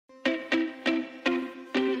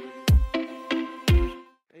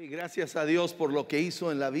Gracias a Dios por lo que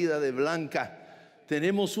hizo en la vida de Blanca.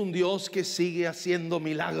 Tenemos un Dios que sigue haciendo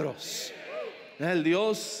milagros. El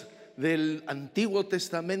Dios del Antiguo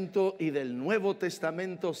Testamento y del Nuevo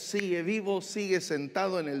Testamento sigue vivo, sigue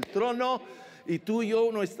sentado en el trono, y tú y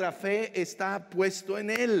yo, nuestra fe está puesto en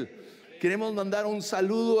Él. Queremos mandar un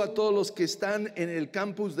saludo a todos los que están en el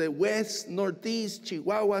campus de West, Northeast,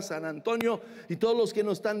 Chihuahua, San Antonio, y todos los que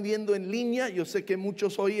nos están viendo en línea. Yo sé que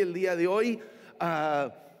muchos hoy, el día de hoy,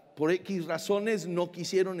 por X razones no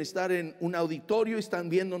quisieron estar en un auditorio, están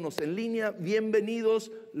viéndonos en línea.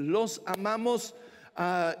 Bienvenidos, los amamos.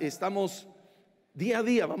 Estamos día a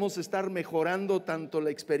día, vamos a estar mejorando tanto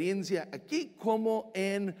la experiencia aquí como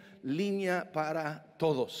en línea para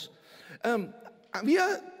todos.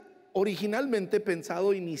 Había originalmente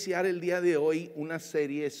pensado iniciar el día de hoy una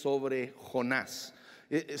serie sobre Jonás.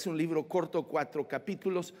 Es un libro corto, 4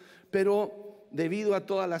 capítulos, pero debido a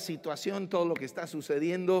toda la situación, todo lo que está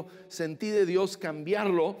sucediendo, sentí de Dios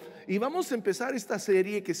cambiarlo, y vamos a empezar esta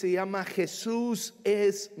serie que se llama Jesús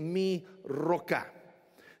es mi roca.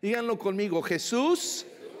 Díganlo conmigo: Jesús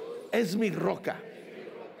es mi roca.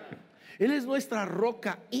 Él es nuestra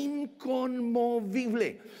roca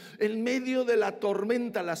inconmovible. En medio de la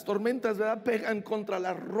tormenta, las tormentas, ¿verdad?, pegan contra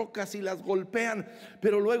las rocas y las golpean,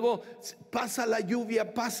 pero luego pasa la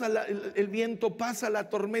lluvia, pasa el viento, pasa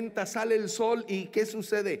la tormenta, sale el sol, y ¿qué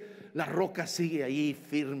sucede? La roca sigue ahí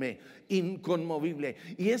firme, inconmovible.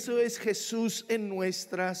 Y eso es Jesús en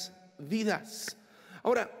nuestras vidas.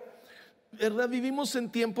 Ahora, ¿verdad?, vivimos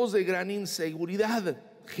en tiempos de gran inseguridad.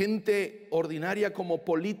 Gente ordinaria como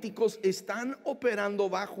políticos están operando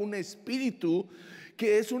bajo un espíritu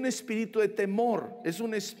que es un espíritu de temor, es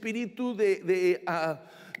un espíritu de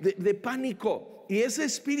pánico. Y ese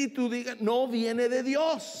espíritu, no viene de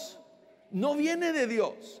Dios, no viene de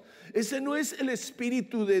Dios. Ese no es el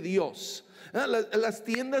espíritu de Dios. Las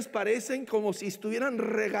tiendas parecen como si estuvieran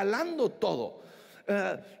regalando todo.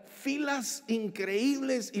 Filas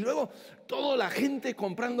increíbles, y luego toda la gente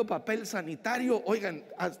comprando papel sanitario. Oigan,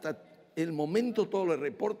 hasta el momento, todos los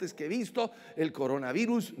reportes que he visto, el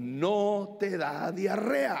coronavirus no te da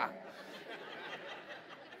diarrea.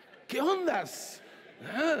 ¿Qué ondas?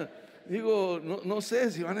 Digo, no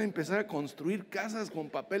sé si van a empezar a construir casas con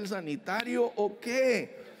papel sanitario o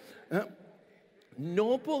qué.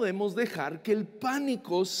 No podemos dejar que el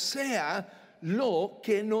pánico sea lo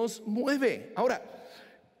que nos mueve. Ahora,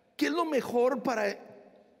 ¿qué es lo mejor para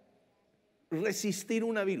resistir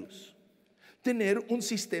un virus? Tener un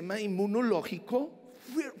sistema inmunológico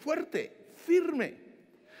fuerte, firme.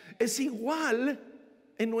 Es igual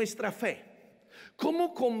en nuestra fe.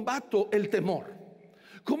 ¿Cómo combato el temor?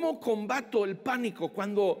 ¿Cómo combato el pánico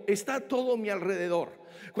cuando está todo a mi alrededor?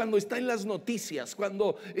 Cuando está en las noticias,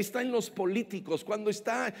 cuando está en los políticos, cuando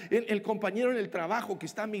está el compañero en el trabajo que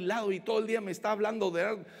está a mi lado y todo el día me está hablando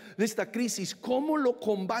de esta crisis. ¿Cómo lo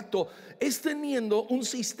combato? Es teniendo un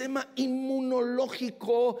sistema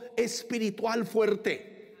inmunológico espiritual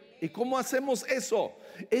fuerte. ¿Y cómo hacemos eso?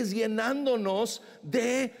 Es llenándonos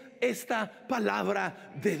de esta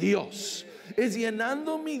palabra de Dios. Es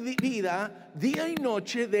llenando mi vida día y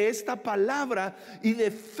noche de esta palabra y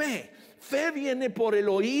de fe. Fe viene por el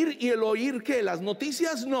oír, y el oír, ¿qué? Las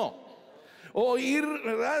noticias, no. Oír,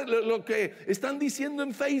 ¿verdad?, lo que están diciendo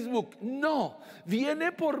en Facebook, no.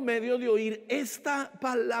 Viene por medio de oír esta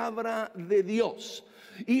palabra de Dios.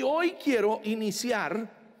 Y hoy quiero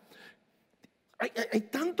iniciar. Hay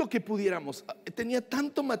tanto que pudiéramos. Tenía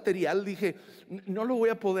tanto material, dije, no lo voy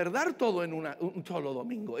a poder dar todo en un solo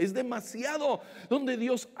domingo. Es demasiado, donde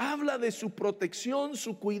Dios habla de su protección,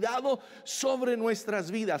 su cuidado sobre nuestras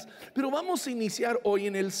vidas. Pero vamos a iniciar hoy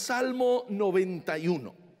en el Salmo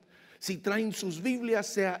 91. Si traen sus Biblias,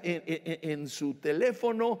 sea en su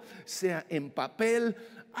teléfono, sea en papel,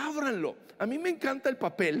 ábranlo. A mí me encanta el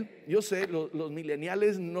papel. Yo sé, los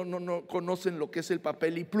millennials no conocen lo que es el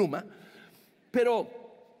papel y pluma, pero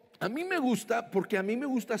a mí me gusta, porque a mí me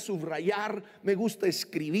gusta subrayar, me gusta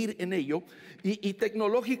escribir en ello, y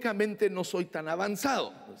tecnológicamente no soy tan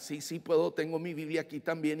avanzado. Sí puedo, tengo mi Biblia aquí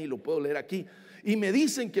también y lo puedo leer aquí, y me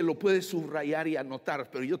dicen que lo puedes subrayar y anotar,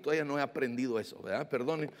 pero yo todavía no he aprendido eso, ¿verdad?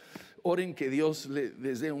 Perdonen, oren que Dios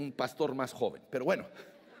les dé un pastor más joven. Pero bueno,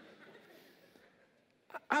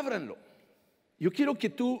 ábranlo. Yo quiero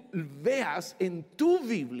que tú veas en tu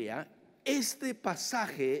Biblia este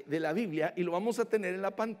pasaje de la Biblia, y lo vamos a tener en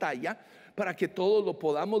la pantalla para que todos lo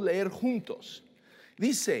podamos leer juntos.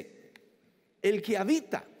 Dice: el que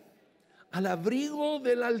habita al abrigo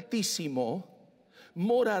del Altísimo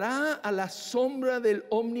morará a la sombra del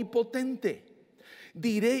Omnipotente.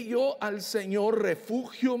 Diré yo al Señor,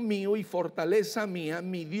 refugio mío y fortaleza mía,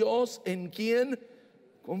 mi Dios en quien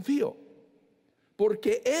confío.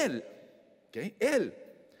 Porque Él, ¿okay? Él,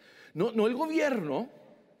 no el gobierno,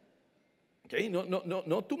 ¿okay?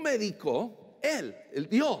 No tu médico, Él, el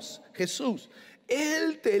Dios, Jesús.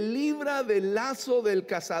 Él te libra del lazo del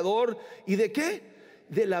cazador y ¿de qué?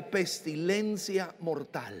 De la pestilencia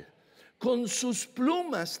mortal. Con sus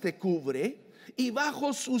plumas te cubre y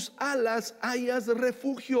bajo sus alas hallas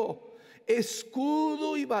refugio.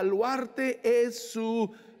 Escudo y baluarte es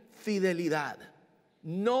su fidelidad.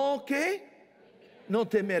 No que no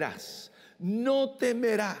temerás. No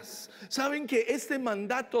temerás. ¿Saben que este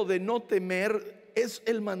mandato de no temer es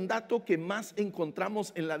el mandato que más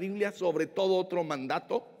encontramos en la Biblia sobre todo otro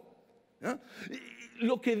mandato? ¿Ah?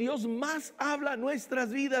 Lo que Dios más habla en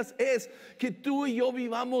nuestras vidas es que tú y yo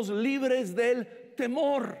vivamos libres del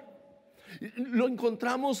temor. Lo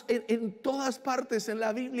encontramos en todas partes en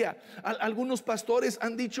la Biblia. Algunos pastores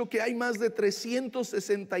han dicho que hay más de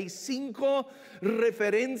 365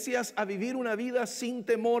 referencias a vivir una vida sin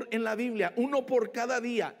temor en la Biblia, uno por cada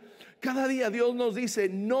día. Cada día Dios nos dice: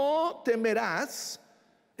 no temerás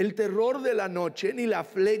el terror de la noche, ni la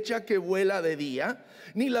flecha que vuela de día,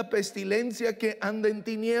 ni la pestilencia que anda en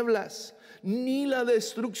tinieblas, ni la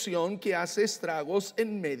destrucción que hace estragos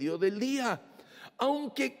en medio del día.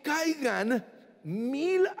 Aunque caigan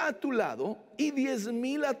 1000 a tu lado y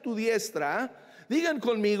 10,000 a tu diestra, digan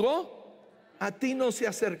conmigo, a ti no se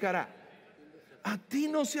acercará. A ti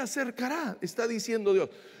no se acercará, está diciendo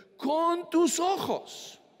Dios. Con tus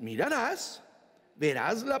ojos mirarás,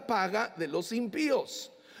 verás la paga de los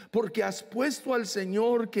impíos, porque has puesto al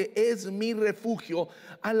Señor, que es mi refugio,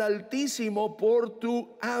 al Altísimo por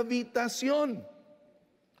tu habitación.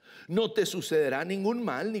 No te sucederá ningún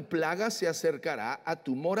mal, ni plaga se acercará a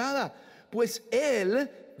tu morada, pues Él,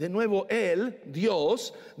 de nuevo Él,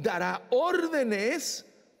 Dios, dará órdenes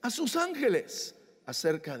a sus ángeles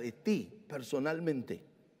acerca de ti personalmente,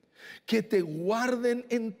 que te guarden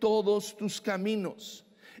en todos tus caminos.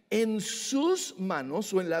 En sus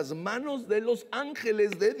manos, o en las manos de los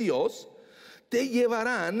ángeles de Dios, te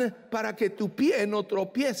llevarán para que tu pie no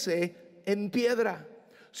tropiece en piedra.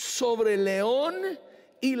 Sobre el león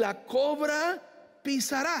y la cobra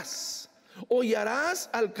pisarás. Hollarás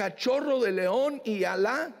al cachorro de león y a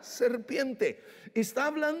la serpiente. Está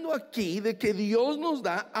hablando aquí de que Dios nos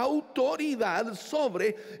da autoridad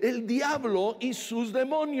sobre el diablo y sus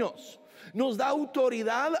demonios. Nos da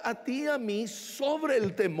autoridad a ti y a mí sobre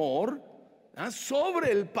el temor,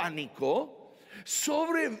 sobre el pánico,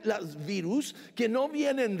 sobre los virus que no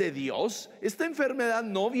vienen de Dios. Esta enfermedad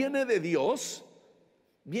no viene de Dios,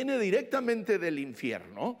 viene directamente del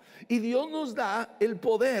infierno, y Dios nos da el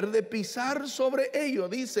poder de pisar sobre ello.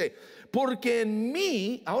 Dice: porque en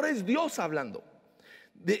mí, ahora es Dios hablando.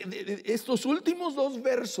 De estos últimos 2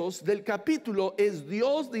 versos del capítulo es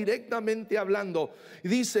Dios directamente hablando.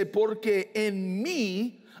 Dice: porque en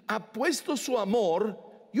mí ha puesto su amor,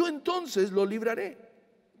 yo entonces lo libraré.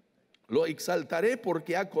 Lo exaltaré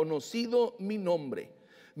porque ha conocido mi nombre.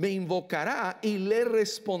 Me invocará y le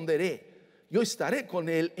responderé. Yo estaré con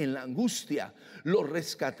él en la angustia. Lo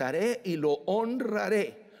rescataré y lo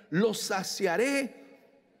honraré. Lo saciaré.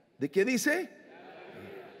 ¿De qué dice?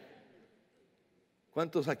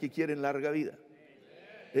 ¿Cuántos aquí quieren larga vida?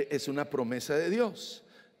 Es una promesa de Dios.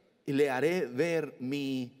 Y le haré ver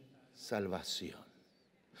mi salvación.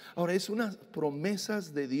 Ahora, es unas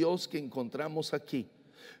promesas de Dios que encontramos aquí.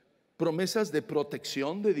 Promesas de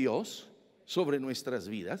protección de Dios sobre nuestras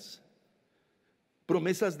vidas.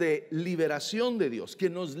 Promesas de liberación de Dios, que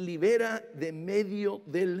nos libera de medio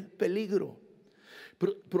del peligro.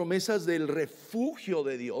 Promesas del refugio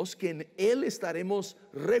de Dios, que en Él estaremos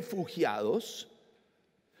refugiados.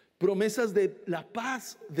 Promesas de la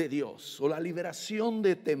paz de Dios o la liberación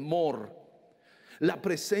de temor. La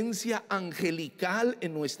presencia angelical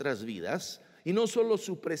en nuestras vidas, y no solo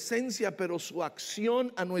su presencia, pero su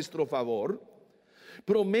acción a nuestro favor.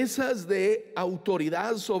 Promesas de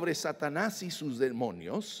autoridad sobre Satanás y sus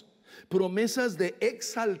demonios. Promesas de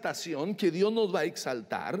exaltación, que Dios nos va a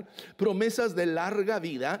exaltar. Promesas de larga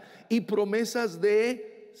vida y promesas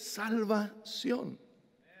de salvación.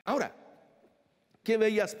 Ahora, qué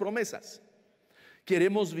bellas promesas.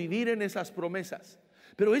 Queremos vivir en esas promesas.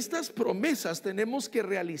 Pero estas promesas tenemos que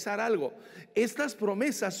realizar algo. Estas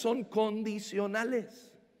promesas son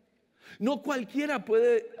condicionales. No cualquiera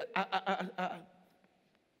puede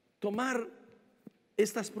tomar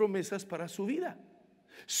estas promesas para su vida.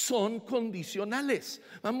 Son condicionales.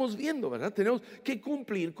 Vamos viendo, ¿verdad? Tenemos que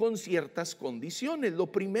cumplir con ciertas condiciones.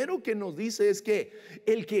 Lo primero que nos dice es que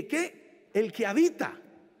el que habita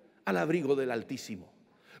al abrigo del Altísimo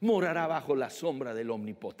morará bajo la sombra del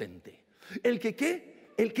Omnipotente. El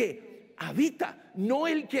que habita, no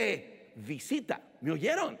el que visita. ¿Me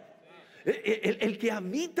oyeron? El que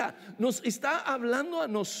habita nos está hablando a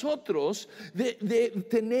nosotros de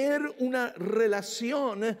tener una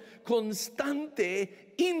relación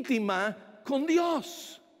constante, íntima con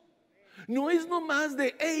Dios. No es nomás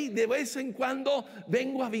de, hey, de vez en cuando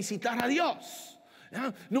vengo a visitar a Dios.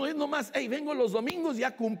 No es nomás, hey, vengo los domingos,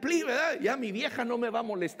 ya cumplí, ¿verdad? Ya mi vieja no me va a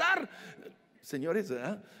molestar. Señores,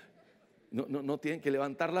 ¿verdad? No tienen que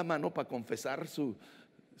levantar la mano para confesar su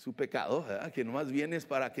pecado, ¿verdad? Que nomás vienes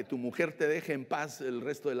para que tu mujer te deje en paz el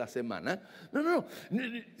resto de la semana. No,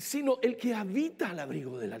 sino el que habita al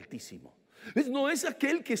abrigo del Altísimo. No es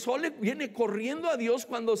aquel que solo viene corriendo a Dios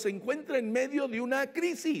cuando se encuentra en medio de una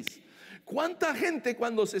crisis. ¿Cuánta gente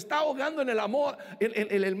cuando se está ahogando en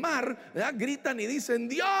el mar, ¿verdad? Gritan y dicen,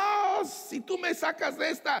 Dios, si tú me sacas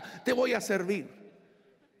de esta, te voy a servir?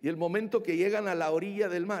 Y el momento que llegan a la orilla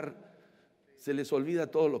del mar, se les olvida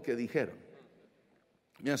todo lo que dijeron.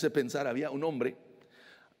 Me hace pensar, había un hombre,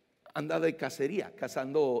 andaba de cacería,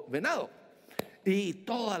 cazando venado. Y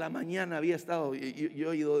toda la mañana había estado, yo he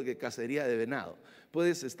oído de cacería de venado.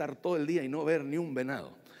 Puedes estar todo el día y no ver ni un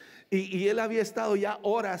venado. Y él había estado ya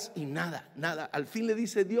horas y nada. Al fin le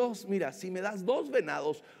dice, Dios, mira, si me das 2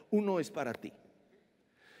 venados, uno es para ti.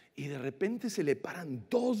 Y de repente se le paran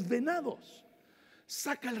 2 venados.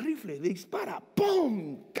 Saca el rifle, dispara,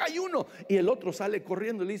 ¡pum! Cae uno. Y el otro sale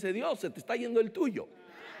corriendo y le dice, Dios, se te está yendo el tuyo.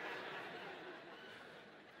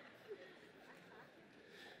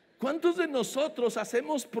 ¿Cuántos de nosotros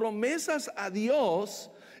hacemos promesas a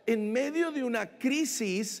Dios en medio de una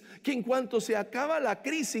crisis que en cuanto se acaba la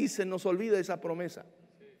crisis se nos olvida esa promesa?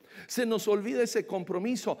 Se nos olvida ese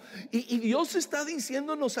compromiso. Y Dios está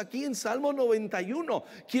diciéndonos aquí en Salmo 91,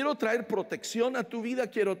 quiero traer protección a tu vida,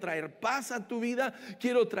 quiero traer paz a tu vida,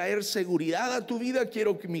 quiero traer seguridad a tu vida,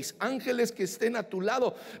 quiero que mis ángeles que estén a tu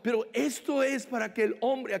lado. Pero esto es para que el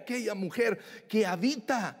hombre, aquella mujer que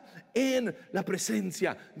habita en la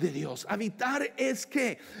presencia de Dios. Habitar es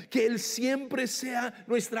que Él siempre sea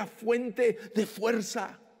nuestra fuente de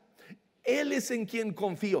fuerza. Él es en quien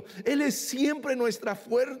confío. Él es siempre nuestra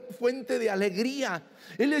fuente de alegría.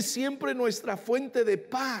 Él es siempre nuestra fuente de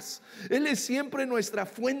paz. Él es siempre nuestra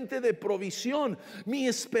fuente de provisión. Mi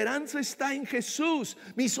esperanza está en Jesús.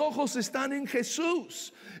 Mis ojos están en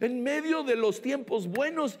Jesús. En medio de los tiempos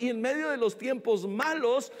buenos y en medio de los tiempos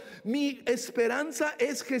malos, mi esperanza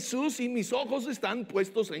es Jesús y mis ojos están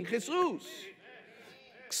puestos en Jesús.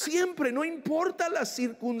 Siempre, no importa las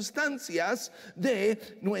circunstancias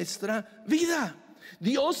de nuestra vida.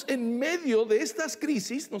 Dios en medio de estas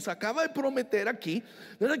crisis nos acaba de prometer aquí,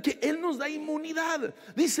 ¿verdad?, que Él nos da inmunidad.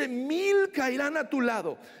 Dice, 1000 caerán a tu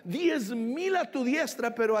lado, 10,000 a tu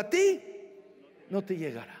diestra, pero a ti no te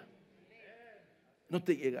llegará. No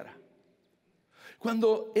te llegará.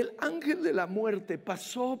 Cuando el ángel de la muerte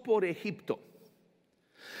pasó por Egipto,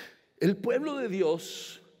 el pueblo de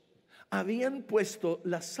Dios habían puesto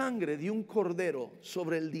la sangre de un cordero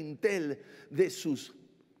sobre el dintel de sus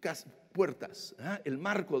puertas, el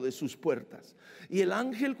marco de sus puertas. Y el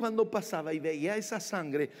ángel, cuando pasaba y veía esa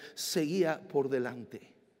sangre, seguía por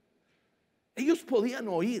delante. Ellos podían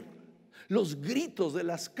oír los gritos de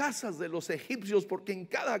las casas de los egipcios, porque en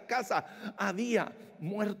cada casa había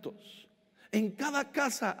muertos. En cada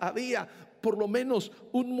casa había por lo menos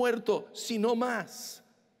un muerto, si no más.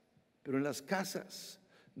 Pero en las casas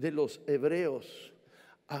de los hebreos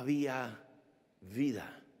había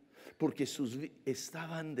vida, porque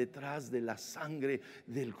estaban detrás de la sangre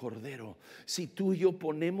del cordero. Si tú y yo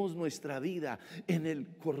ponemos nuestra vida en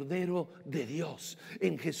el cordero de Dios,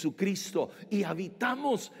 en Jesucristo, y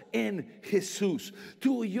habitamos en Jesús,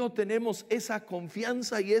 tú y yo tenemos esa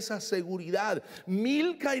confianza y esa seguridad.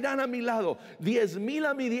 1000 caerán a mi lado, 10,000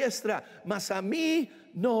 a mi diestra, mas a mí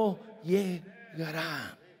no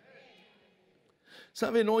llegará.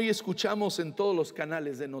 Saben, hoy escuchamos en todos los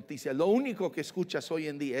canales de noticias, lo único que escuchas hoy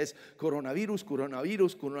en día es coronavirus.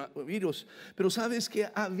 Pero sabes que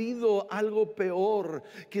ha habido algo peor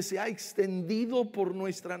que se ha extendido por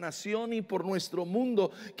nuestra nación y por nuestro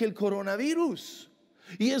mundo que el coronavirus.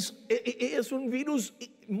 Y es un virus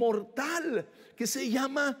mortal que se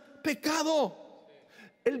llama pecado.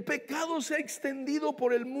 El pecado se ha extendido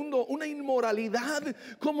por el mundo, una inmoralidad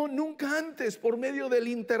como nunca antes, por medio del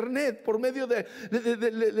internet, por medio de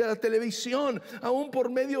la televisión, aún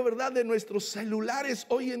por medio, ¿verdad?, de nuestros celulares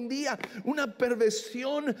hoy en día. Una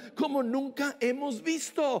perversión como nunca hemos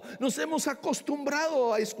visto. Nos hemos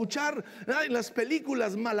acostumbrado a escuchar en las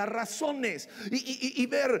películas malas razones y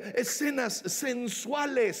ver escenas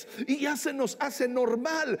sensuales, y ya se nos hace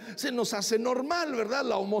normal, ¿verdad?,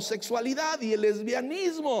 la homosexualidad y el lesbianismo.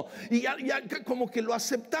 mismo y ya como que lo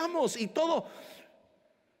aceptamos y todo.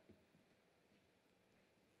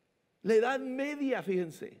 La Edad Media,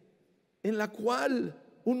 fíjense, en la cual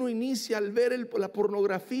uno inicia al ver la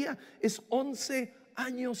pornografía, es 11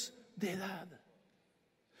 años de edad.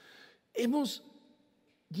 Hemos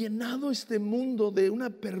llenado este mundo de una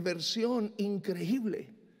perversión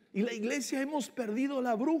increíble. Y la iglesia hemos perdido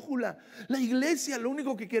la brújula. La iglesia lo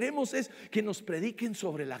único que queremos es que nos prediquen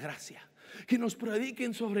sobre la gracia, que nos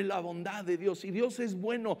prediquen sobre la bondad de Dios. Y Dios es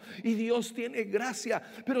bueno y Dios tiene gracia,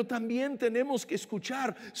 pero también tenemos que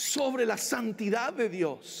escuchar sobre la santidad de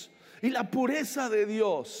Dios y la pureza de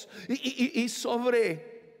Dios y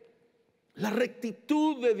sobre la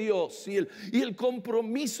rectitud de Dios y el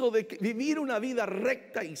compromiso de vivir una vida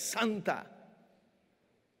recta y santa.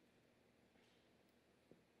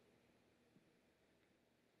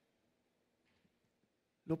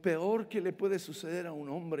 Lo peor que le puede suceder a un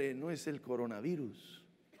hombre no es el coronavirus,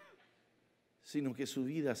 sino que su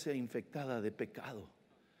vida sea infectada de pecado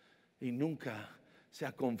y nunca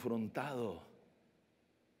sea confrontado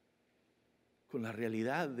con la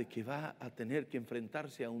realidad de que va a tener que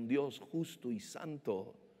enfrentarse a un Dios justo y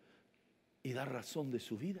santo y dar razón de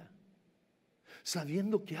su vida,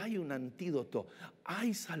 sabiendo que hay un antídoto,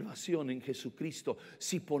 hay salvación en Jesucristo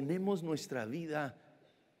si ponemos nuestra vida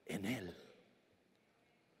en Él.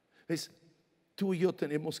 Tú y yo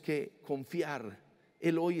tenemos que confiar.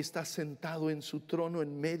 Él hoy está sentado en su trono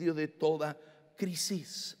en medio de toda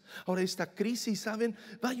crisis. Ahora, esta crisis, ¿saben?,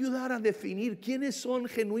 va a ayudar a definir quiénes son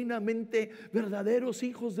genuinamente verdaderos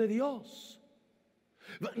hijos de Dios.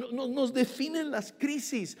 Nos definen las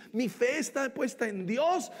crisis. ¿Mi fe está puesta en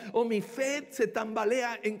Dios o mi fe se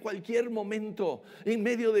tambalea en cualquier momento, en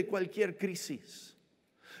medio de cualquier crisis?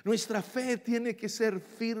 Nuestra fe tiene que ser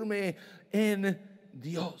firme en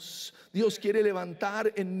Dios. Dios quiere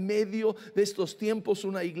levantar en medio de estos tiempos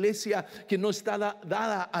una iglesia que no está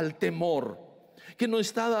dada al temor, que no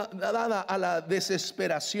está dada a la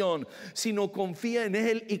desesperación, sino confía en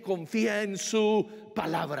Él y confía en su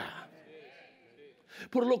palabra.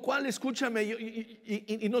 Por lo cual, escúchame,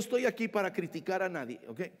 y no estoy aquí para criticar a nadie,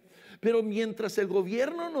 ¿ok? Pero mientras el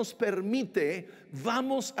gobierno nos permite,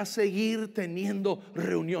 vamos a seguir teniendo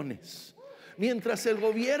reuniones. Mientras el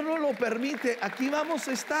gobierno lo permite, aquí vamos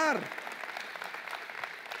a estar.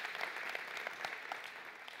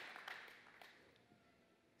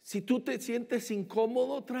 Si tú te sientes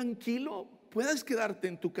incómodo, tranquilo, puedes quedarte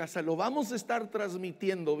en tu casa. Lo vamos a estar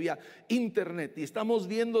transmitiendo vía internet y estamos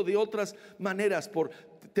viendo de otras maneras por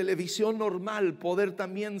televisión normal poder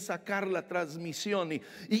también sacar la transmisión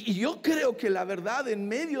y yo creo que la verdad, en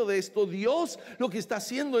medio de esto, Dios lo que está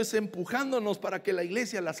haciendo es empujándonos para que la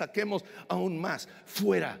iglesia la saquemos aún más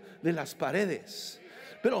fuera de las paredes.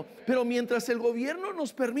 Pero mientras el gobierno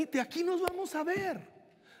nos permite, aquí nos vamos a ver.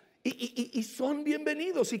 Y son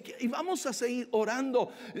bienvenidos y vamos a seguir orando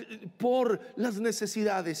por las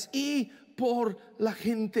necesidades y por la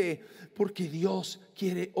gente, porque Dios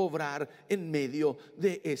quiere obrar en medio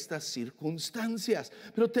de estas circunstancias.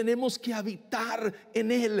 Pero tenemos que habitar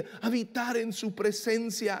en Él, habitar en su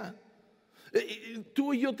presencia.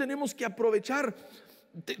 Tú y yo tenemos que aprovechar.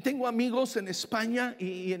 Tengo amigos en España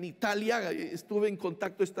y en Italia. Estuve en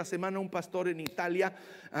contacto esta semana un pastor en Italia,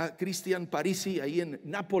 Cristian Parisi, ahí en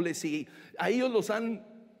Nápoles, y a ellos los han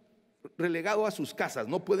relegado a sus casas.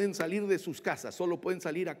 No pueden salir de sus casas, solo pueden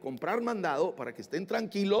salir a comprar mandado para que estén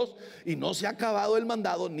tranquilos y no se ha acabado el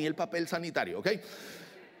mandado ni el papel sanitario, ¿ok?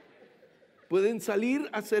 Pueden salir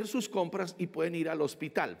a hacer sus compras y pueden ir al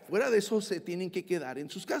hospital. Fuera de eso se tienen que quedar en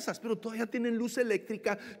sus casas, pero todavía tienen luz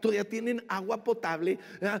eléctrica, todavía tienen agua potable,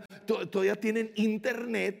 todavía tienen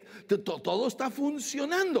internet, todo está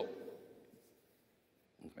funcionando.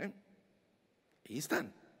 ¿Okay? Ahí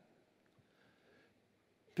están.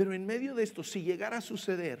 Pero en medio de esto, si llegara a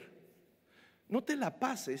suceder, no te la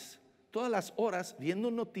pases todas las horas viendo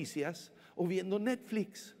noticias o viendo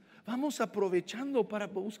Netflix. Vamos aprovechando para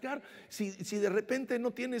buscar. Si de repente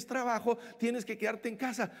no tienes trabajo, tienes que quedarte en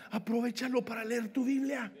casa, aprovéchalo para leer tu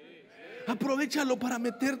Biblia. Aprovéchalo para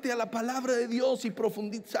meterte a la palabra de Dios y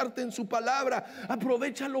profundizarte en su palabra.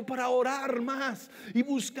 Aprovéchalo para orar más y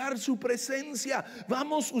buscar su presencia.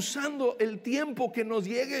 Vamos usando el tiempo que nos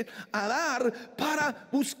llegue a dar para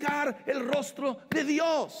buscar el rostro de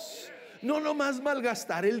Dios. No nomás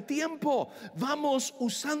malgastar el tiempo. Vamos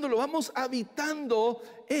usándolo, vamos habitando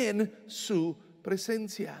en su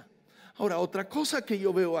presencia. Ahora, otra cosa que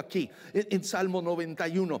yo veo aquí en Salmo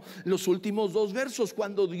 91, los últimos dos versos,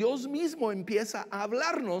 cuando Dios mismo empieza a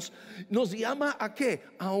hablarnos, nos llama ¿a qué?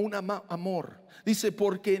 A un amor. Dice,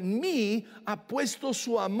 porque en mí ha puesto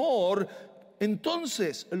su amor,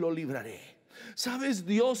 entonces lo libraré. Sabes,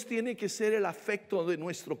 Dios tiene que ser el afecto de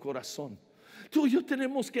nuestro corazón. Tú y yo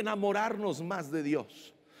tenemos que enamorarnos más de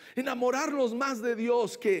Dios. Enamorarnos más de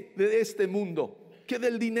Dios que de este mundo, que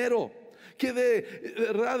del dinero, que de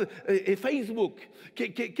 ¿verdad? Facebook,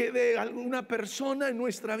 que de alguna persona en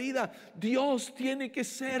nuestra vida. Dios tiene que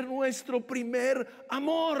ser nuestro primer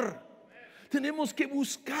amor. Tenemos que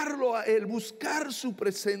buscarlo a Él, buscar su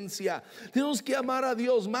presencia. Tenemos que amar a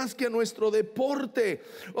Dios más que a nuestro deporte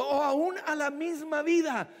o aún a la misma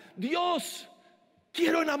vida. Dios,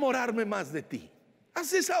 quiero enamorarme más de ti.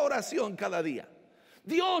 Haz esa oración cada día.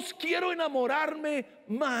 Dios, quiero enamorarme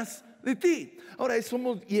más de ti. Ahora eso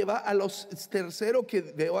nos lleva a los tercero que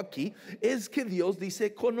veo aquí, es que Dios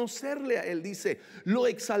dice conocerle a Él. Dice, lo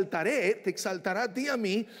exaltaré, te exaltará a ti y a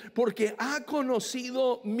mí, porque ha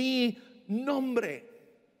conocido mi nombre.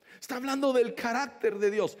 Está hablando del carácter de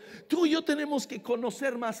Dios. Tú y yo tenemos que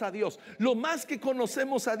conocer más a Dios. Lo más que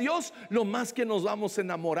conocemos a Dios, lo más que nos vamos a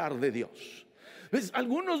enamorar de Dios. ¿Ves?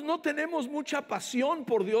 Algunos no tenemos mucha pasión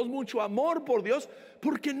por Dios, mucho amor por Dios,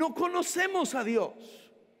 porque no conocemos a Dios.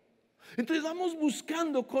 Entonces vamos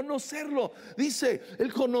buscando conocerlo. Dice,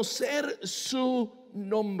 el conocer su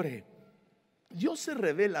nombre. Dios se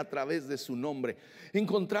revela a través de su nombre.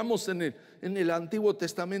 Encontramos en el Antiguo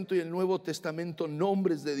Testamento y el Nuevo Testamento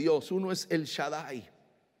nombres de Dios. Uno es el Shaddai,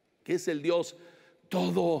 que es el Dios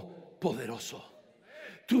todopoderoso.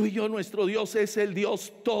 Tú y yo, nuestro Dios es el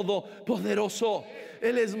Dios todopoderoso.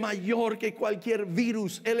 Él es mayor que cualquier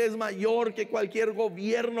virus. Él es mayor que cualquier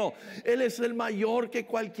gobierno. Él es el mayor que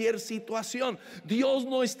cualquier situación. Dios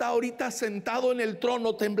no está ahorita sentado en el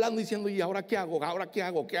trono temblando diciendo, ¿y ahora qué hago? ¿Ahora qué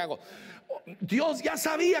hago? ¿Qué hago? Dios ya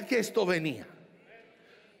sabía que esto venía.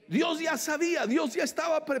 Dios ya sabía, Dios ya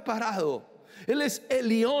estaba preparado. Él es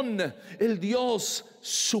Elión, el Dios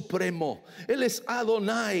supremo. Él es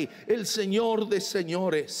Adonai, el Señor de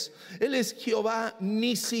señores. Él es Jehová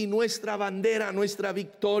Nisi, nuestra bandera, nuestra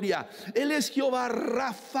victoria. Él es Jehová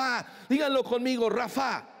Rafa. Díganlo conmigo,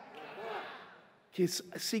 Rafa, que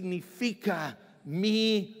significa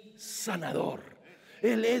mi sanador.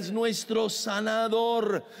 Él es nuestro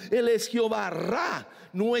sanador. Él es Jehová Ra,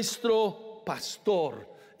 nuestro pastor,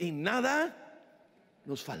 y nada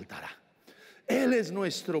nos faltará. Él es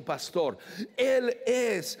nuestro pastor. Él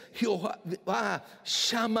es Jehová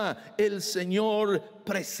Shama, el Señor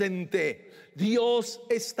presente. Dios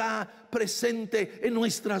está presente en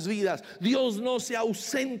nuestras vidas. Dios no se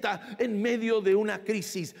ausenta en medio de una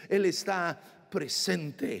crisis. Él está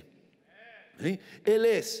presente. ¿Sí? Él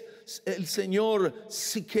es el Señor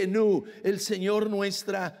Sikenu, el Señor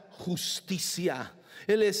nuestra justicia.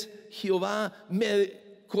 Él es Jehová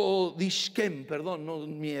Kodishkem, perdón, no,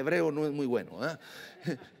 mi hebreo no es muy bueno, ¿eh?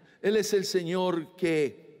 Él es el Señor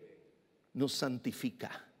que nos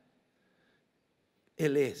santifica.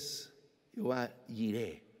 Él es Jehová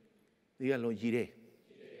Jireh. Díganlo, Jireh.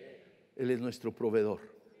 Él es nuestro proveedor.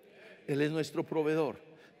 Él es nuestro proveedor.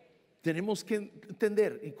 Tenemos que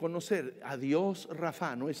entender y conocer a Dios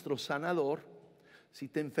Rafa, nuestro sanador. Si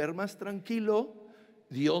te enfermas, tranquilo,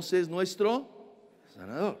 Dios es nuestro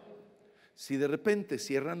sanador. Si de repente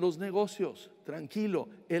cierran los negocios, tranquilo,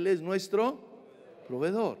 Él es nuestro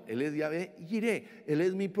proveedor. Él es Yahvé Jireh, Él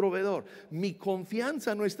es mi proveedor. Mi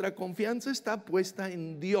confianza, nuestra confianza está puesta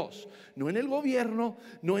en Dios, no en el gobierno,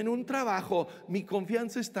 no en un trabajo. Mi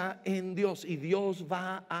confianza está en Dios y Dios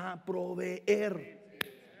va a proveer.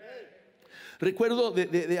 Recuerdo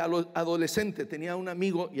de adolescente, tenía un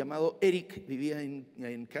amigo llamado Eric, vivía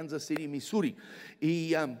en Kansas City, Missouri,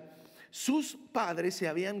 y sus padres se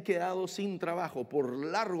habían quedado sin trabajo por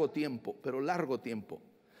largo tiempo,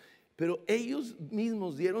 pero ellos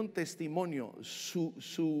mismos dieron testimonio.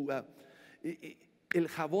 El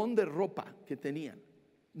jabón de ropa que tenían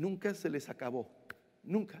nunca se les acabó,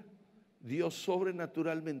 nunca. Dios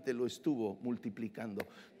sobrenaturalmente lo estuvo multiplicando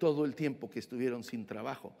todo el tiempo que estuvieron sin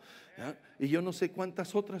trabajo, ¿ya? Y yo no sé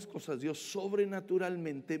cuántas otras cosas Dios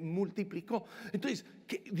sobrenaturalmente multiplicó. Entonces,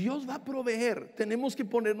 que Dios va a proveer. Tenemos que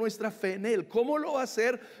poner nuestra fe en Él. ¿Cómo lo va a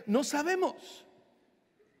hacer? No sabemos,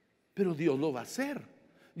 pero Dios lo va a hacer.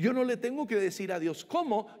 Yo no le tengo que decir a Dios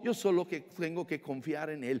cómo, yo solo que tengo que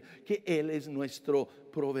confiar en Él, que Él es nuestro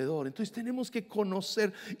proveedor. Entonces tenemos que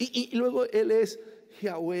conocer, y luego Él es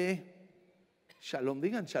Yahweh Shalom.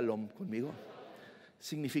 Digan shalom conmigo.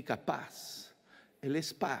 Significa paz. Él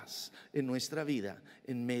es paz en nuestra vida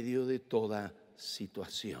en medio de toda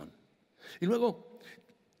situación. Y luego,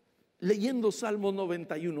 leyendo Salmos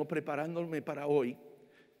 91, preparándome para hoy,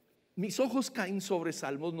 mis ojos caen sobre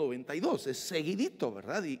Salmos 92. Es seguidito,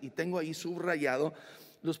 ¿verdad? Y tengo ahí subrayado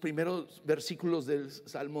los primeros versículos del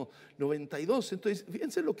Salmo 92. Entonces,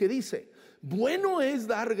 fíjense lo que dice: bueno es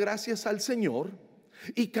dar gracias al Señor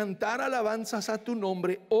y cantar alabanzas a tu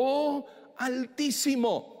nombre, oh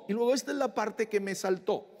Altísimo. Y luego esta es la parte que me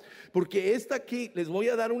saltó, porque esta aquí les voy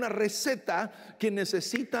a dar una receta que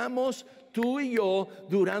necesitamos tú y yo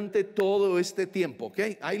durante todo este tiempo, ¿ok?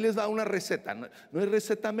 Ahí les da una receta, no es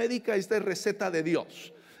receta médica, esta es receta de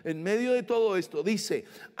Dios. En medio de todo esto dice: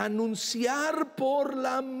 anunciar por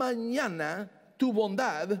la mañana tu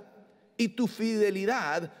bondad y tu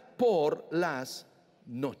fidelidad por las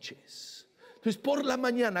noches. Entonces, por la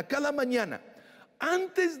mañana, cada mañana,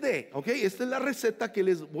 antes de, ok, esta es la receta que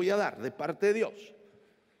les voy a dar de parte de Dios.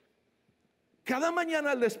 Cada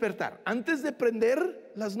mañana al despertar, antes de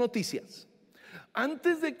prender las noticias,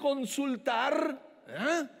 antes de consultar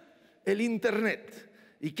el internet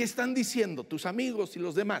y qué están diciendo tus amigos y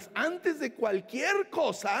los demás, antes de cualquier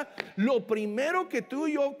cosa, lo primero que tú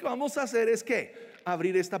y yo vamos a hacer es ¿qué?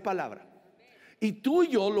 Abrir esta palabra. Y tú y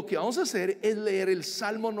yo lo que vamos a hacer es leer el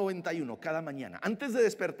Salmo 91 cada mañana, antes de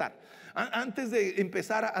despertar, antes de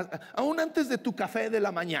empezar, aún antes de tu café de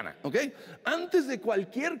la mañana, ¿ok? Antes de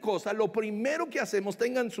cualquier cosa, lo primero que hacemos,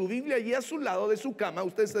 tengan su Biblia allí a su lado de su cama,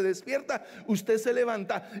 usted se despierta, usted se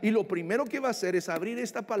levanta y lo primero que va a hacer es abrir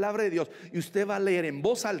esta palabra de Dios y usted va a leer en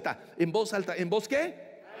voz alta, ¿en voz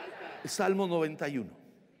qué? El Salmo 91.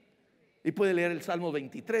 Y puede leer el Salmo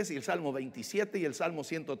 23 y el Salmo 27 y el Salmo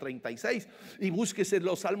 136 y búsquese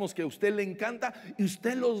los salmos que a usted le encanta y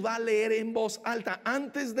usted los va a leer en voz alta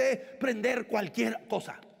antes de prender cualquier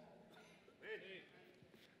cosa.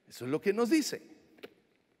 Eso es lo que nos dice.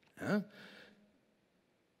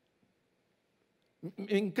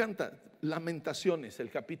 Me encanta Lamentaciones,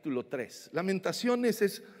 el capítulo 3. Lamentaciones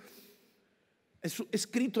es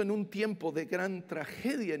escrito en un tiempo de gran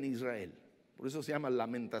tragedia en Israel. Por eso se llama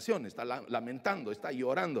lamentación, está lamentando, está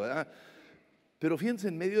llorando, ¿verdad? Pero fíjense,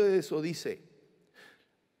 en medio de eso dice,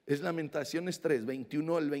 es Lamentaciones 3,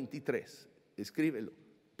 21 al 23. Escríbelo,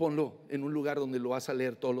 ponlo en un lugar donde lo vas a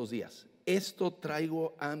leer todos los días. Esto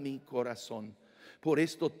traigo a mi corazón, por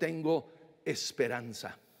esto tengo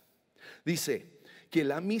esperanza. Dice que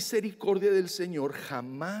la misericordia del Señor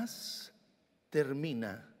jamás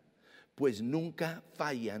termina, pues nunca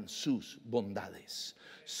fallan sus bondades.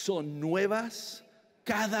 Son nuevas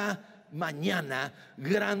cada mañana,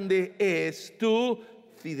 grande es tu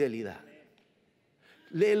fidelidad.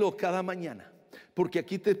 Léelo cada mañana, porque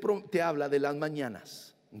aquí te habla de las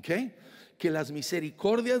mañanas, ¿ok? Que las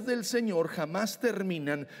misericordias del Señor jamás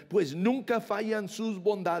terminan, pues nunca fallan sus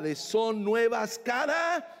bondades. Son nuevas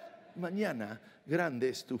cada mañana, grande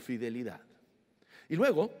es tu fidelidad. Y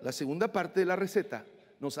luego, la segunda parte de la receta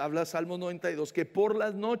nos habla Salmo 92, que por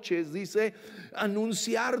las noches dice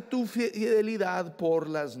anunciar tu fidelidad por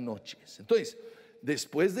las noches. Entonces,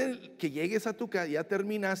 después de que llegues a tu casa, ya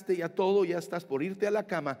terminaste, ya todo, ya estás por irte a la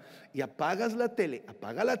cama y apagas la tele,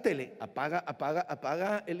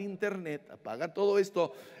 apaga el internet, apaga todo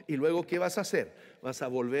esto. Y luego, ¿qué vas a hacer? Vas a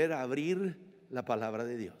volver a abrir la palabra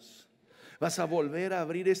de Dios. Vas a volver a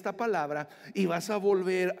abrir esta palabra y vas a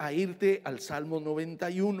volver a irte al Salmo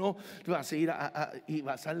 91. Vas a ir y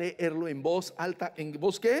vas a leerlo en voz alta. ¿En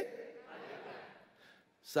voz qué?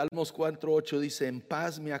 Salmos 4:8 dice: en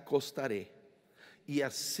paz me acostaré y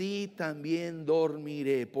así también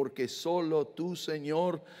dormiré, porque solo tú,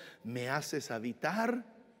 Señor, me haces habitar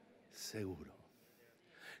seguro.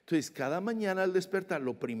 Entonces, cada mañana al despertar,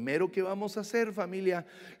 lo primero que vamos a hacer, familia,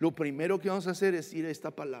 lo primero que vamos a hacer es ir a esta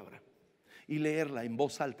palabra y leerla en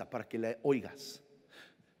voz alta para que la oigas.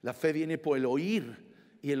 La fe viene por el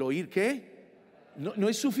oír. ¿Y el oír qué? No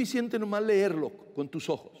es suficiente nomás leerlo con tus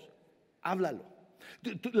ojos. Háblalo.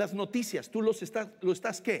 Las noticias, tú lo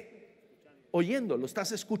estás ¿qué? Oyendo, lo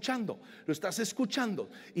estás escuchando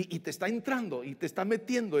y te está entrando y te está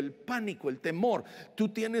metiendo el pánico, el temor. Tú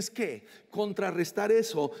tienes que contrarrestar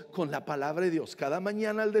eso con la palabra de Dios. Cada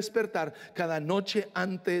mañana al despertar, cada noche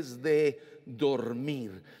antes de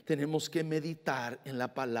dormir, tenemos que meditar en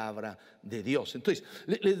la palabra de Dios. Entonces,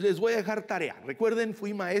 les voy a dejar tarea. Recuerden,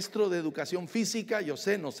 fui maestro de educación física. Yo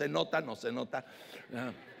sé, no se nota.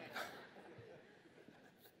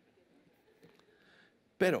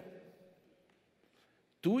 Pero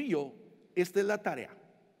tú y yo, esta es la tarea.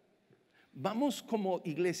 Vamos como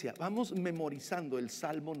iglesia, vamos memorizando el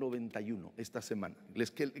Salmo 91 esta semana.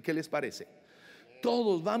 ¿Qué les parece?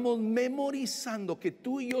 Todos vamos memorizando, que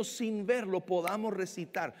tú y yo sin verlo podamos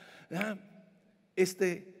recitar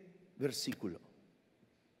este versículo.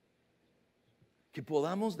 Que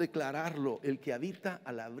podamos declararlo: el que habita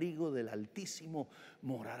al abrigo del Altísimo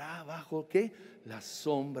morará bajo ¿qué? La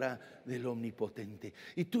sombra del Omnipotente.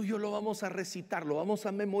 Y tú y yo lo vamos a recitar, lo vamos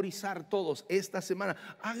a memorizar todos esta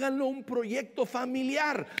semana. Háganlo un proyecto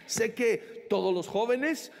familiar. Sé que todos los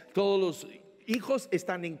jóvenes, todos los hijos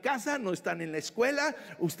están en casa, no están en la escuela.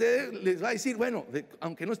 Usted les va a decir, bueno,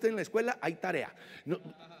 aunque no estén en la escuela, hay tarea.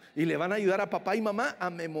 Y le van a ayudar a papá y mamá a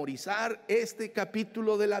memorizar este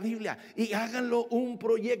capítulo de la Biblia. Y háganlo un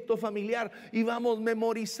proyecto familiar. Y vamos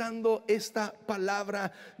memorizando esta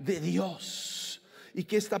palabra de Dios. Y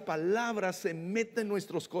que esta palabra se meta en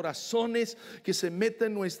nuestros corazones, que se meta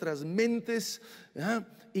en nuestras mentes.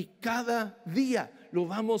 Y cada día lo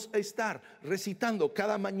vamos a estar recitando,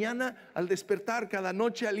 cada mañana al despertar, cada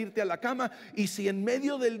noche al irte a la cama. Y si en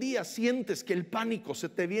medio del día sientes que el pánico se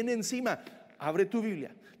te viene encima, abre tu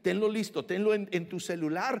Biblia. Tenlo listo, tenlo en tu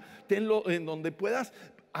celular, tenlo en donde puedas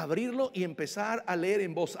abrirlo y empezar a leer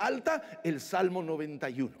en voz alta el Salmo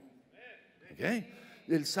 91. ¿Okay?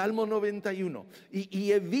 El Salmo 91.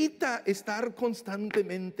 Y evita estar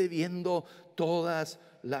constantemente viendo todas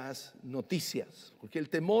las noticias, porque el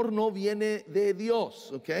temor no viene de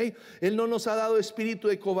Dios. ¿Okay? Él no nos ha dado espíritu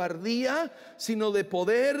de cobardía, sino de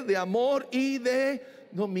poder, de amor y de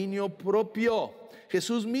dominio propio.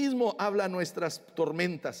 Jesús mismo habla nuestras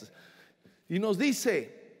tormentas y nos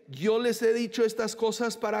dice: yo les he dicho estas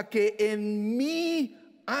cosas para que en mí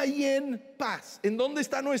hallen paz. ¿En dónde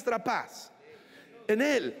está nuestra paz? En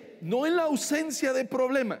Él, no en la ausencia de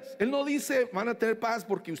problemas. Él no dice van a tener paz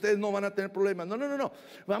porque ustedes no van a tener problemas. No.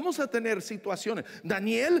 Vamos a tener situaciones.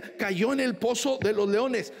 Daniel cayó en el pozo de los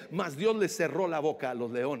leones, mas Dios le cerró la boca a los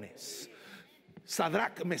leones.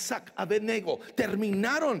 Sadrach, Mesach, Abednego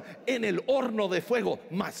terminaron en el horno de fuego,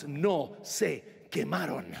 mas no se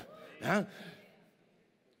quemaron.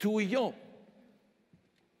 Tú y yo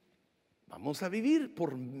vamos a vivir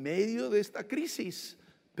por medio de esta crisis,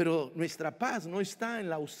 pero nuestra paz no está en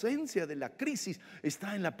la ausencia de la crisis,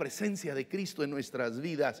 está en la presencia de Cristo en nuestras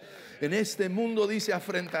vidas. En este mundo, dice,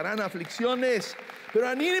 afrentarán aflicciones, pero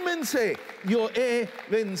anímense, yo he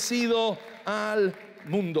vencido al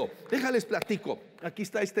mundo. Déjales platico. Aquí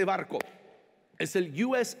está este barco. Es el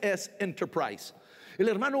USS Enterprise. El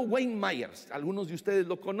hermano Wayne Myers, algunos de ustedes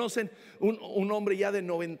lo conocen, un hombre ya de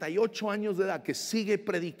 98 años de edad que sigue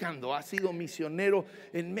predicando, ha sido misionero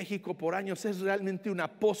en México por años, es realmente un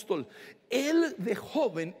apóstol. Él de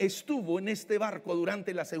joven estuvo en este barco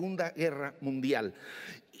durante la Segunda Guerra Mundial.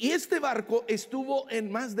 Y este barco estuvo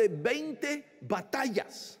en más de 20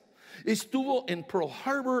 batallas. Estuvo en Pearl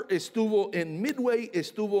Harbor, estuvo en Midway,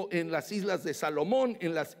 estuvo en las islas de Salomón,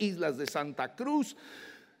 en las islas de Santa Cruz.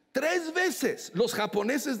 3 veces los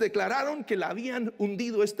japoneses declararon que la habían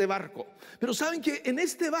hundido este barco. Pero saben que en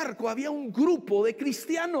este barco había un grupo de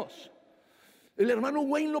cristianos. El hermano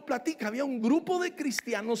Wayne lo platica. Había un grupo de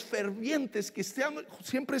cristianos fervientes que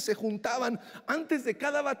siempre se juntaban antes de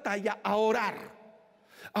cada batalla a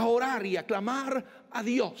orar y a clamar a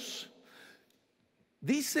Dios.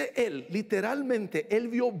 Dice él, literalmente, él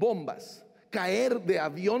vio bombas caer de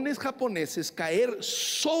aviones japoneses, caer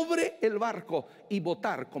sobre el barco y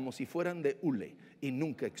botar como si fueran de hule y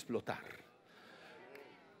nunca explotar.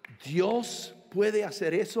 Dios puede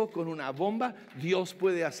hacer eso con una bomba. Dios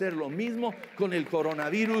puede hacer lo mismo con el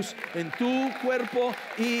coronavirus en tu cuerpo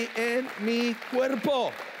y en mi cuerpo.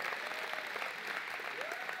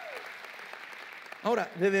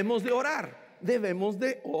 Ahora, debemos de orar.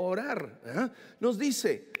 Nos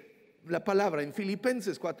dice la palabra en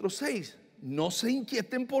Filipenses 4:6: no se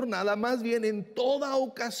inquieten por nada, más bien en toda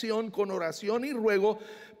ocasión con oración y ruego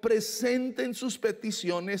presenten sus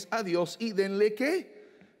peticiones a Dios y denle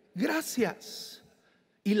 ¿qué? Gracias.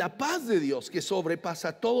 Y la paz de Dios, que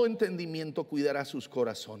sobrepasa todo entendimiento, cuidará sus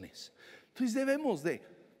corazones. Entonces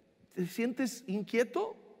 ¿te sientes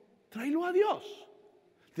inquieto? Tráelo a Dios.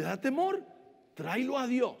 ¿Te da temor? Tráelo a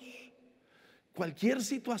Dios. Cualquier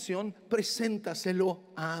situación,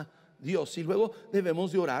 preséntaselo a Dios. Y luego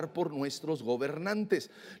debemos de orar por nuestros gobernantes.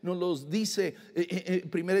 Nos los dice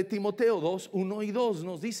 1 Timoteo 2:1 y 2.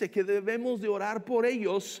 Nos dice que debemos de orar por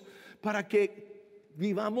ellos para que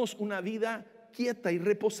vivamos una vida quieta y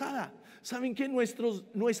reposada. ¿Saben que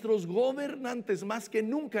nuestros gobernantes más que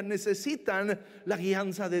nunca necesitan la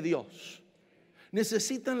guianza de Dios?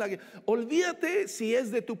 Necesitan olvídate si es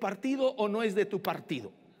de tu partido o no es de tu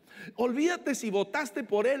partido. Olvídate si votaste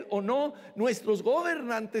por él o no. Nuestros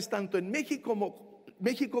gobernantes, tanto en México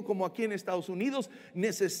México como aquí en Estados Unidos,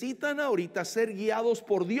 necesitan ahorita ser guiados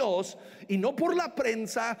por Dios, y no por la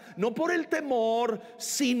prensa, no por el temor,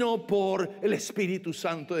 sino por el Espíritu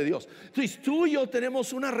Santo de Dios. Entonces tú y yo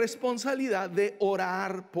tenemos una responsabilidad de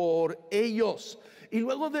orar por ellos, y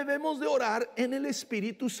luego debemos de orar en el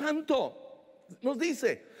Espíritu Santo. Nos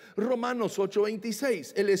dice Romanos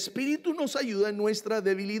 8:26, el Espíritu nos ayuda en nuestra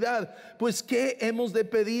debilidad, pues qué hemos de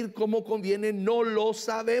pedir como conviene no lo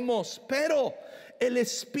sabemos, pero el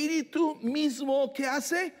Espíritu mismo, ¿qué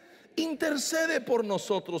hace? Intercede por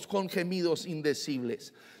nosotros con gemidos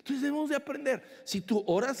indecibles. Entonces debemos de aprender. Si tú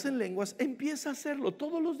oras en lenguas, empieza a hacerlo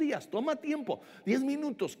todos los días. Toma tiempo, 10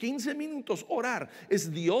 minutos, 15 minutos, orar. Es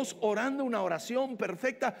Dios orando una oración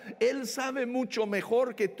perfecta. Él sabe mucho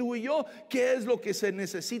mejor que tú y yo qué es lo que se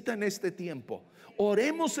necesita en este tiempo.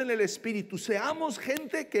 Oremos en el Espíritu, seamos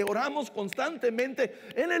gente que oramos constantemente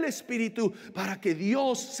en el Espíritu, para que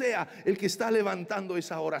Dios sea el que está levantando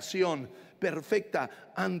esa oración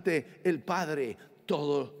perfecta ante el Padre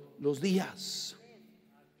todos los días.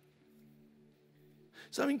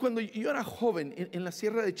 Saben, cuando yo era joven en la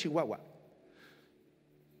sierra de Chihuahua,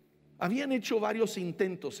 habían hecho varios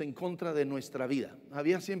intentos en contra de nuestra vida.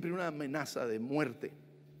 Había siempre una amenaza de muerte.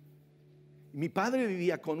 Mi padre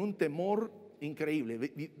vivía con un temor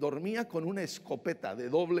increíble. Dormía con una escopeta de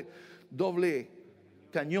doble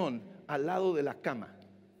cañón al lado de la cama,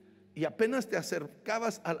 y apenas te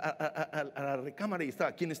acercabas a la recámara y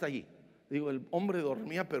estaba, ¿quién está allí? Digo, el hombre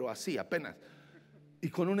dormía, pero así apenas, y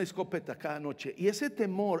con una escopeta cada noche. Y ese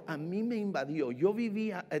temor a mí me invadió. Yo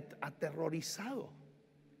vivía aterrorizado.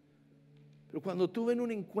 Pero cuando tuve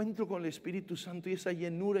un encuentro con el Espíritu Santo y esa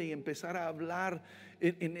llenura, y empezar a hablar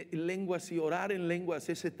en lenguas y orar en lenguas,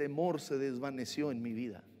 ese temor se desvaneció en mi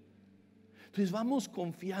vida. Entonces vamos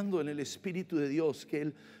confiando en el Espíritu de Dios, que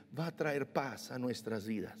Él va a traer paz a nuestras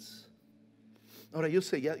vidas. Ahora yo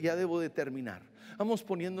sé, ya debo de terminar. Vamos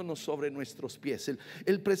poniéndonos sobre nuestros pies.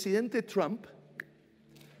 El presidente Trump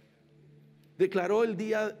declaró el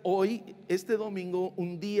día hoy, este domingo,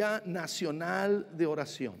 un día nacional de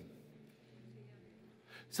oración.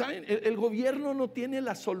 ¿Saben? El gobierno no tiene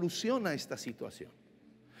la solución a esta situación.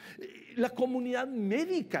 La comunidad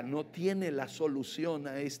médica no tiene la solución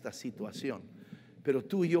a esta situación. Pero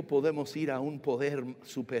tú y yo podemos ir a un poder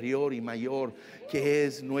superior y mayor, que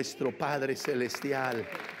es nuestro Padre Celestial,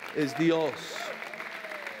 es Dios.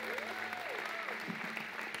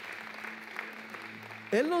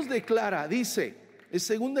 Él nos declara, dice, en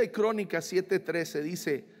 2 Crónicas 7:13,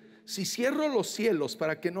 dice: si cierro los cielos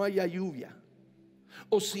para que no haya lluvia,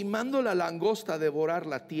 o si mando la langosta a devorar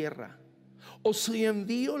la tierra, o si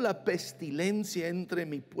envío la pestilencia entre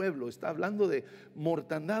mi pueblo. Está hablando de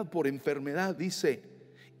mortandad por enfermedad. Dice: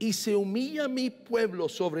 y se humilla mi pueblo,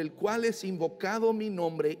 sobre el cual es invocado mi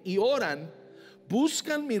nombre, y oran,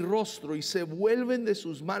 buscan mi rostro y se vuelven de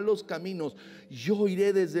sus malos caminos, yo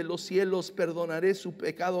iré desde los cielos, perdonaré su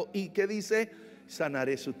pecado. ¿Y qué dice?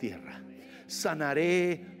 Sanaré su tierra.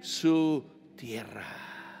 Sanaré su tierra.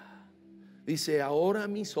 Dice: ahora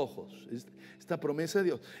mis ojos, esta promesa de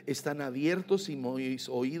Dios, están abiertos y mis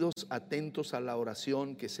oídos atentos a la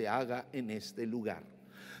oración que se haga en este lugar.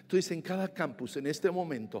 Entonces, en cada campus, en este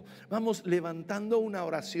momento, vamos levantando una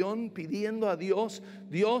oración, pidiendo a Dios: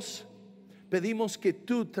 Dios, pedimos que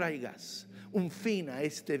tú traigas un fin a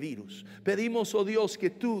este virus. Pedimos, oh Dios, que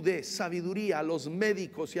tú des sabiduría a los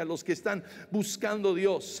médicos y a los que están buscando,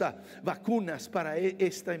 Dios, vacunas para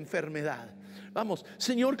esta enfermedad. Vamos,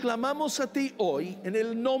 Señor, clamamos a ti hoy en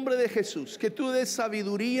el nombre de Jesús, que tú des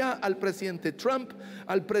sabiduría al presidente Trump,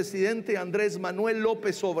 al presidente Andrés Manuel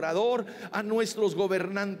López Obrador, a nuestros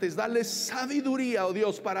gobernantes. Dale sabiduría, oh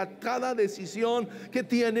Dios, para cada decisión que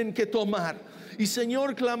tienen que tomar. Y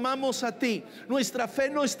Señor, clamamos a ti. Nuestra fe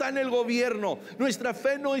no está en el gobierno, nuestra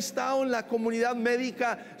fe no está en la comunidad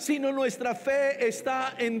médica, sino nuestra fe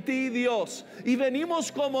está en ti, Dios. Y venimos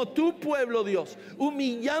como tu pueblo, Dios,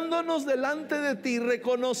 humillándonos delante de ti,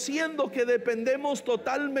 reconociendo que dependemos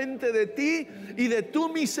totalmente de ti y de tu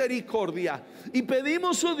misericordia. Y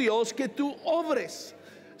pedimos, oh Dios, que tú obres,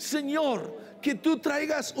 Señor, que tú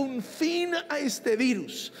traigas un fin a este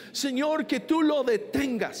virus. Señor, que tú lo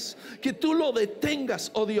detengas,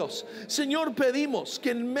 oh Dios. Señor, pedimos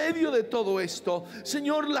que en medio de todo esto,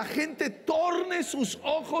 Señor, la gente torne sus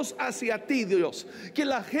ojos hacia ti, Dios. Que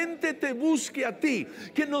la gente te busque a ti,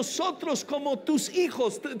 que nosotros como tus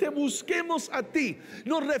hijos te busquemos a ti,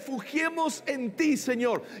 nos refugiemos en ti,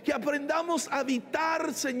 Señor. Que aprendamos a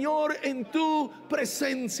habitar, Señor, en tu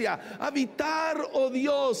presencia, habitar, oh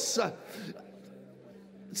Dios,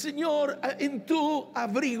 Señor, en tu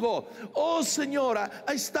abrigo, oh Señor,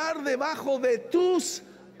 a estar debajo de tus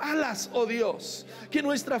alas, oh Dios. Que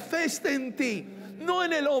nuestra fe esté en ti, no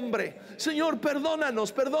en el hombre. Señor,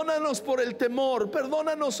 perdónanos por el temor,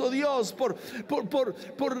 perdónanos, oh Dios, por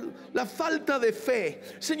la falta de fe.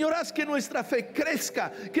 Señor, haz que nuestra fe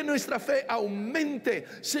crezca, que nuestra fe aumente,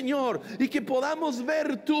 Señor, y que podamos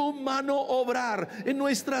ver tu mano obrar en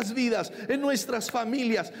nuestras vidas, en nuestras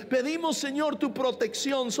familias. Pedimos, Señor, tu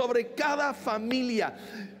protección sobre cada familia.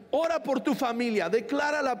 Ora por tu familia,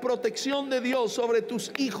 declara la protección de Dios sobre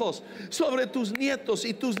tus hijos, sobre tus nietos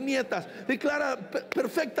y tus nietas. Declara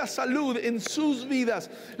perfecta salud en sus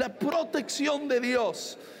vidas, la protección de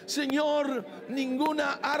Dios. Señor,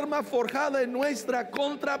 ninguna arma forjada en nuestra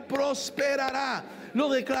contra prosperará. Lo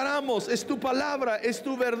declaramos, es tu palabra, es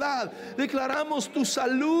tu verdad. Declaramos tu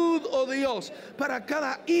salud, oh Dios, para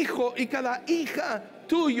cada hijo y cada hija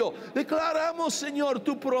tuyo. Declaramos, Señor,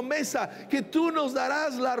 tu promesa, que tú nos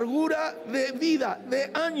darás largura de vida,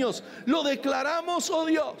 de años. Lo declaramos, oh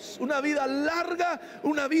Dios, una vida larga,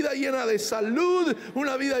 una vida llena de salud,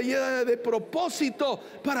 una vida llena de propósito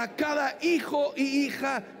para cada hijo y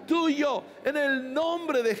hija tuyo. En el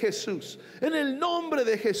nombre de Jesús, en el nombre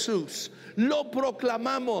de Jesús, lo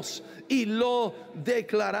proclamamos y lo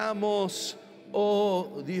declaramos,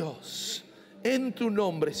 oh Dios, en tu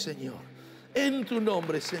nombre, Señor. En tu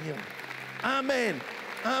nombre, Señor. Amén,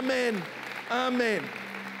 amén, amén.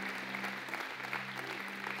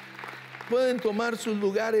 Pueden tomar sus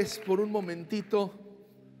lugares por un momentito.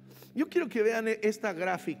 Yo quiero que vean esta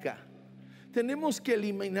gráfica. Tenemos que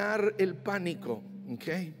eliminar el pánico, ¿ok?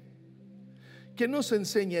 ¿Qué nos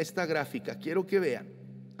enseña esta gráfica? Quiero que vean.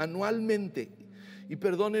 Anualmente, y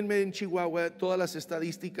perdónenme, en Chihuahua todas las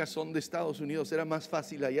estadísticas son de Estados Unidos. Era más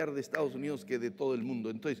fácil hallar de Estados Unidos que de todo el mundo.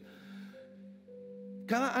 Entonces,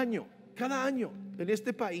 cada año en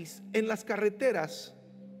este país, en las carreteras,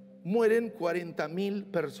 mueren 40,000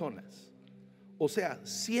 personas. O sea,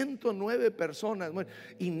 109 personas mueren.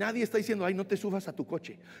 Y nadie está diciendo, ay, no te subas a tu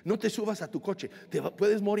coche, no te subas a tu coche,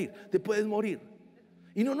 puedes morir, te puedes morir.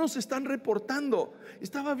 Y no nos están reportando.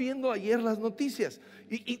 Estaba viendo ayer las noticias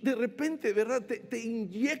y de repente, ¿verdad? Te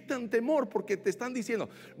inyectan temor porque te están diciendo,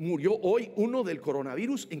 murió hoy uno del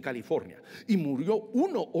coronavirus en California y murió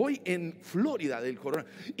uno hoy en Florida del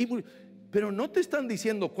coronavirus. Pero no te están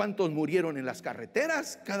diciendo cuántos murieron en las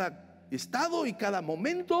carreteras, cada estado y cada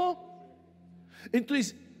momento.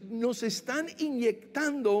 Entonces nos están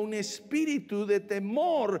inyectando un espíritu de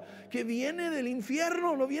temor que viene del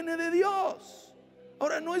infierno, no viene de Dios.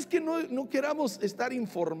 Ahora, no es que no queramos estar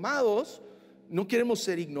informados, no queremos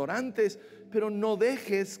ser ignorantes, pero no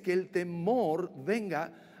dejes que el temor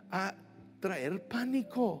venga a traer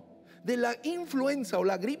pánico. De la influenza o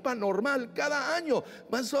la gripa normal, cada año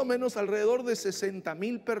más o menos alrededor de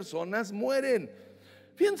 60,000 personas mueren.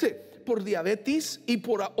 Fíjense, por diabetes y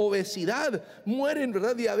por obesidad mueren,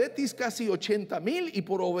 ¿verdad? Diabetes casi 80,000 y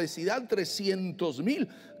por obesidad 300,000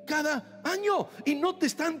 cada año. Y no te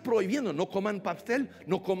están prohibiendo, no coman pastel,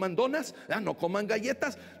 no coman donas, no coman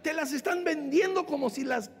galletas. Te las están vendiendo como si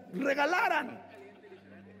las regalaran.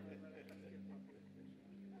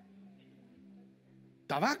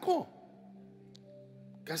 Tabaco,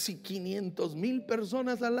 casi 500,000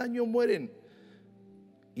 personas al año mueren.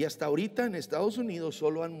 Y hasta ahorita en Estados Unidos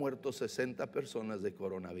solo han muerto 60 personas de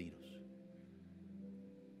coronavirus.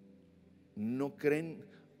 ¿No creen?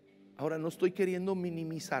 Ahora, no estoy queriendo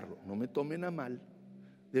minimizarlo, no me tomen a mal.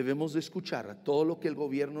 Debemos de escuchar todo lo que el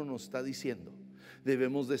gobierno nos está diciendo.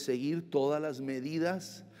 Debemos de seguir todas las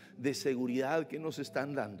medidas de seguridad que nos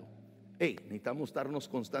están dando. Necesitamos estarnos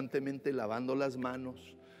constantemente lavando las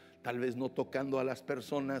manos, tal vez no tocando a las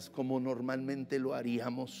personas como normalmente lo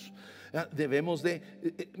haríamos. Debemos de,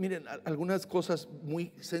 miren, algunas cosas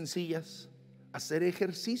muy sencillas. Hacer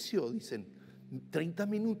ejercicio, dicen, 30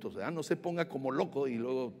 minutos, no se ponga como loco y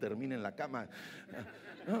luego termine en la cama.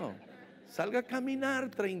 No, salga a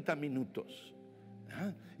caminar 30 minutos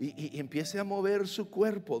y empiece a mover su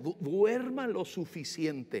cuerpo. Duerma lo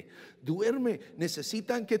suficiente. Duerme.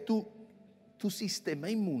 Necesitan que tu sistema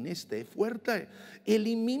inmune esté fuerte.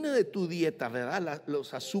 Elimina de tu dieta, ¿verdad?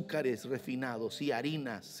 Los azúcares refinados y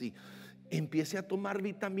harinas. Y empiece a tomar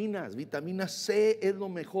vitaminas. Vitamina C es lo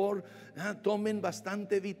mejor. Tomen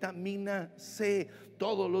bastante vitamina C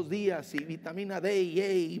todos los días, y vitamina D y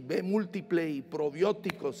E y B múltiple y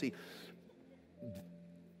probióticos,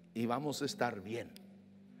 y vamos a estar bien.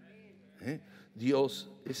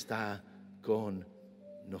 Dios está con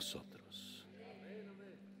nosotros.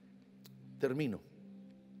 Termino.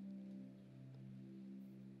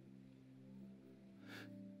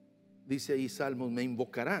 Dice ahí Salmos, me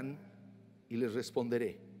invocarán y les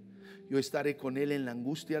responderé. Yo estaré con él en la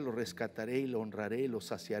angustia, lo rescataré y lo honraré, lo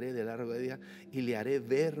saciaré de larga vida y le haré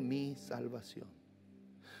ver mi salvación.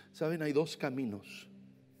 Saben, hay dos caminos.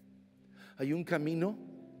 Hay un camino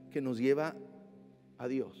que nos lleva a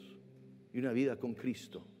Dios y una vida con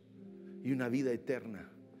Cristo y una vida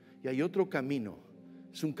eterna. Y hay otro camino,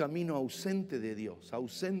 es un camino ausente de Dios,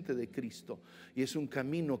 ausente de Cristo, y es un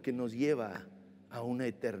camino que nos lleva a una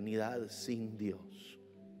eternidad sin Dios.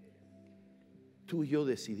 Tú y yo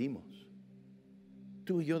decidimos.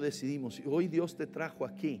 Tú y yo decidimos. Y hoy Dios te trajo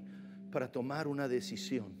aquí para tomar una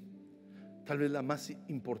decisión, tal vez la más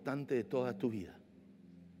importante de toda tu vida.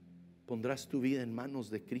 ¿Pondrás tu vida en manos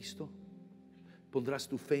de Cristo? ¿Pondrás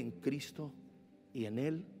tu fe en Cristo y en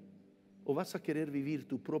Él? ¿O vas a querer vivir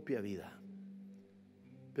tu propia vida,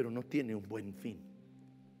 pero no tiene un buen fin?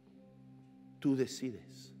 Tú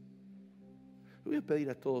decides. Voy a pedir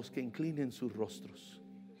a todos que inclinen sus rostros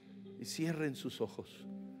y cierren sus ojos.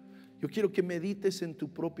 Yo quiero que medites en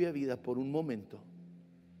tu propia vida por un momento.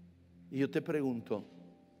 Y yo te pregunto,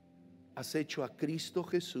 ¿has hecho a Cristo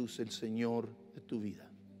Jesús el Señor de tu vida?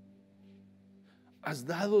 ¿Has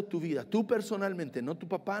dado tu vida, tú personalmente, no tu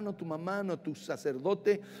papá, no tu mamá, no tu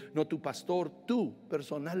sacerdote, no tu pastor? Tú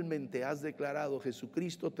personalmente has declarado: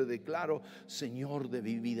 Jesucristo, te declaro Señor de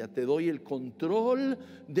mi vida, te doy el control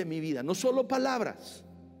de mi vida. No solo palabras,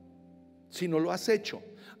 sino lo has hecho.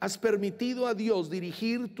 Has permitido a Dios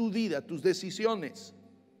dirigir tu vida, tus decisiones.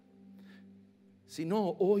 Si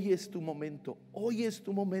no, hoy es tu momento, hoy es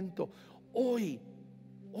tu momento, hoy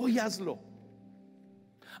hazlo.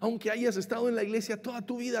 Aunque hayas estado en la iglesia toda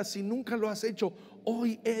tu vida, si nunca lo has hecho,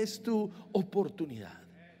 hoy es tu oportunidad.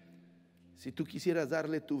 Si tú quisieras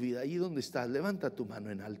darle tu vida, ahí donde estás, levanta tu mano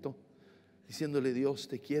en alto, diciéndole: Dios,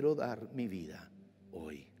 te quiero dar mi vida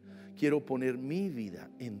hoy. Quiero poner mi vida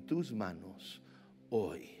en tus manos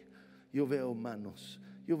hoy. Yo veo manos,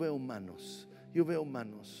 yo veo manos, yo veo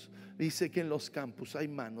manos. Dice que en los campus hay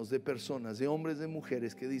manos de personas, de hombres, de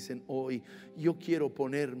mujeres que dicen: hoy yo quiero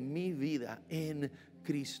poner mi vida en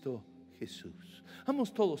Cristo Jesús.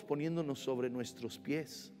 Vamos todos poniéndonos sobre nuestros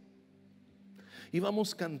pies y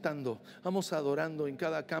vamos cantando, vamos adorando. En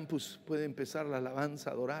cada campus puede empezar la alabanza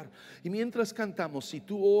a adorar. Y mientras cantamos, si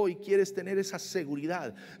tú hoy quieres tener esa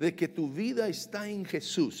seguridad de que tu vida está en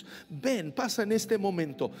Jesús, ven, pasa en este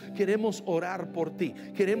momento. Queremos orar por ti,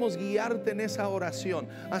 queremos guiarte en esa oración,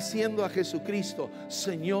 haciendo a Jesucristo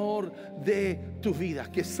Señor de tu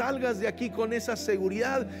vida. Que salgas de aquí con esa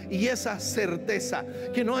seguridad y esa certeza,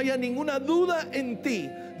 que no haya ninguna duda en ti.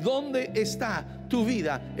 ¿Dónde está tu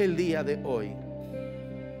vida el día de hoy?